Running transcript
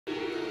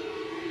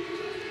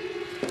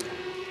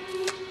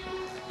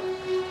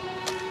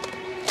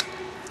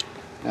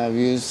I've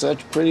used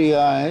such pretty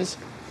eyes.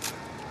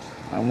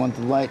 I want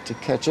the light to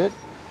catch it.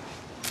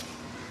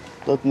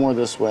 Look more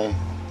this way.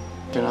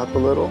 Turn up a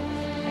little.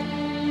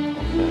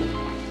 Okay.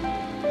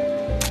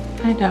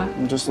 Hi, Doc.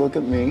 And just look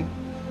at me.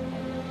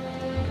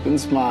 You can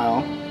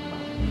smile.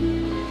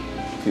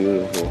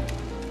 Beautiful.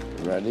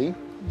 Ready?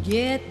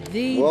 Get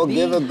thee Well,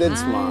 give a good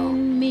smile.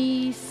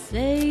 me,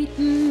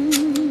 Satan.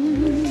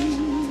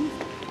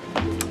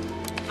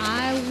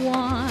 I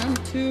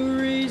want to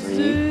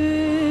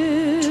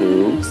resist. 3,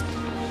 2,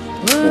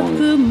 but 1.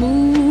 the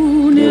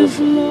moon is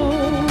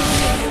low.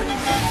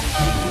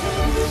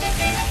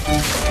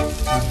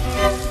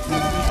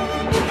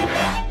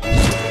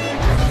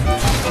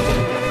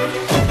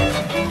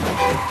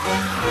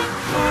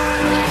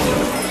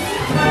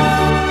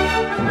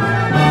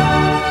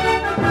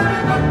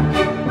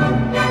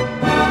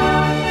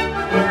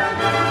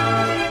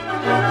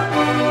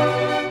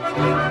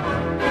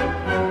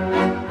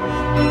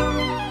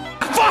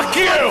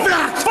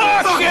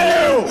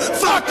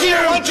 Fuck you!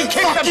 Why don't you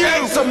kick the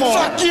bed some more?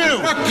 Fuck you!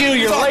 Fuck you,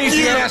 you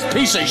lazy ass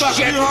piece of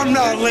shit! You, I'm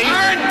not lazy.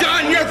 I'm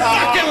done. You're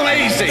fucking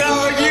lazy.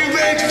 No, you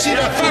bitch.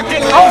 You're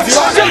fucking lazy. Oh,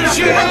 shit!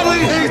 You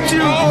really hate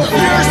you.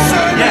 You're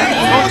so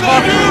Don't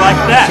talk to me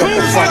like that.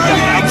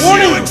 I'm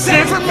warning you,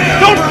 except for me.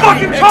 Don't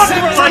fucking talk to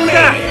me like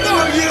that. No,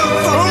 you.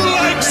 Who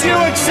likes you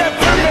except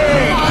for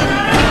me?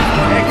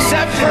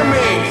 Except for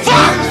me.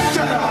 Fuck!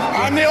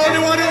 I'm the only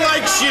one who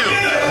likes you.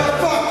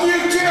 Fuck you,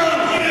 Jim.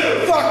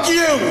 Fuck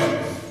you.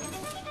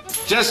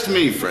 Just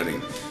me, Freddie.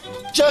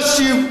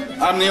 Just you.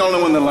 I'm the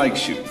only one that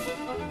likes you.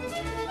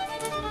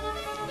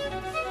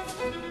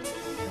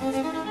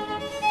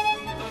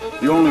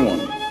 The only one.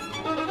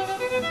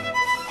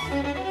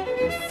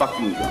 You're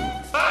fucking done.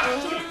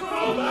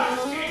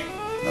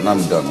 And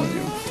I'm done with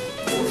you.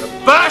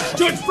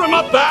 Bastard from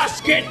a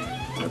basket!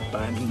 I've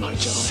abandoned my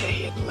child.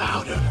 Say it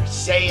louder.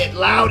 Say it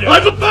louder.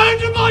 I've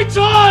abandoned my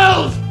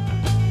child!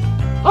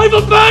 I've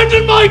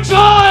abandoned my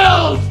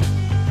child!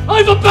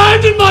 I've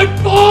abandoned my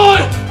boy!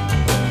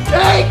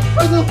 Take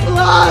for the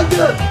blood!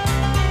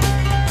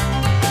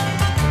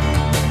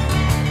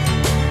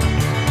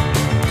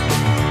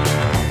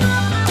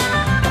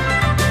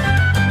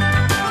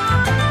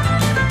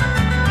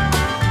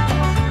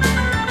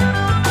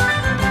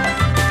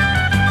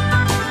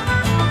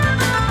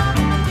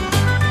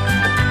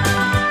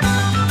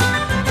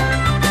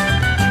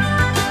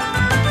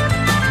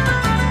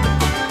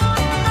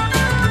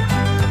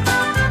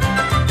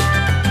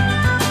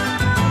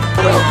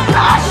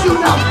 Pass you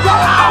now!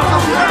 Get out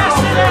of here!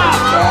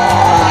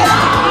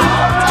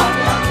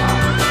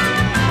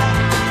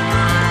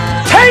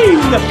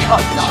 Tame the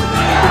cunt!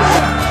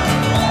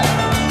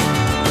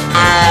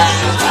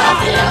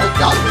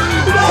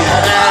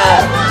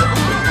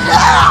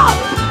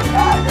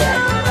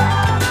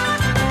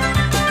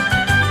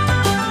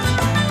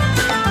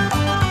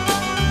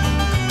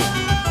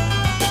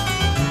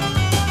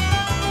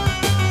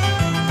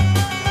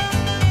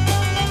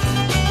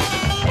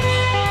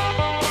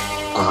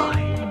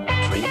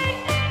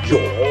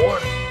 Your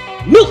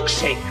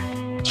milkshake!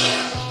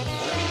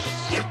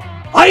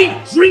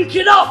 I drink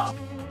it up!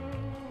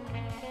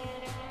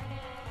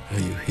 Are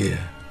you here?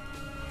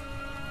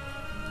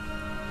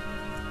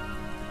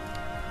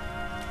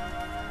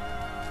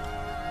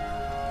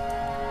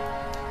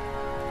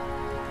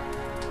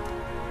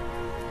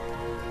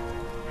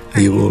 Are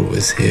you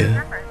always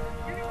here?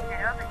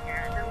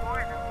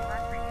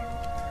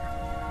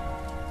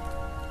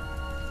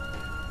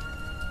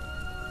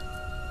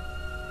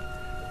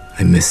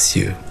 I miss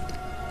you.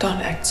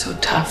 Don't act so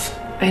tough.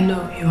 I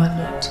know you are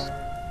not.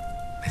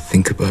 I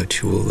think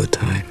about you all the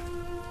time.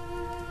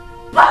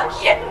 Fuck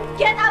you!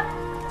 Get the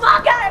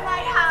fuck out of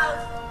my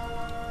house!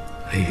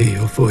 I hear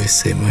your voice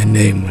say my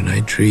name when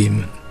I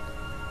dream.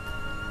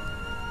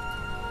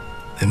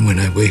 Then when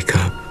I wake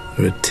up,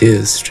 there are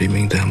tears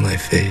streaming down my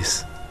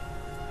face.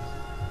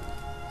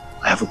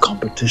 I have a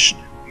competition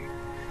in me.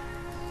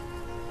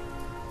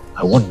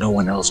 I want no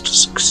one else to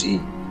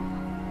succeed.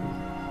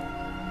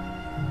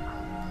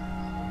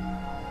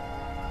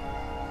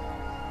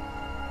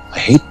 I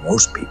hate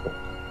most people.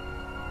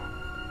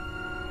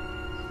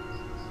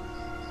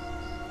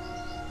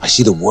 I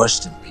see the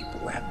worst in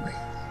people, Henry.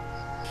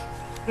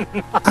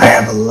 I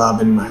have a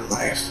love in my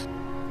life.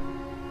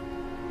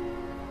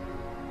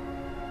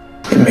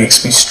 It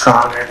makes me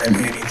stronger than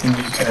anything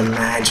you can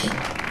imagine.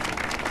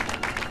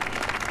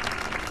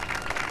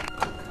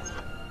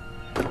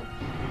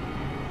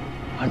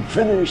 I'm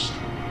finished.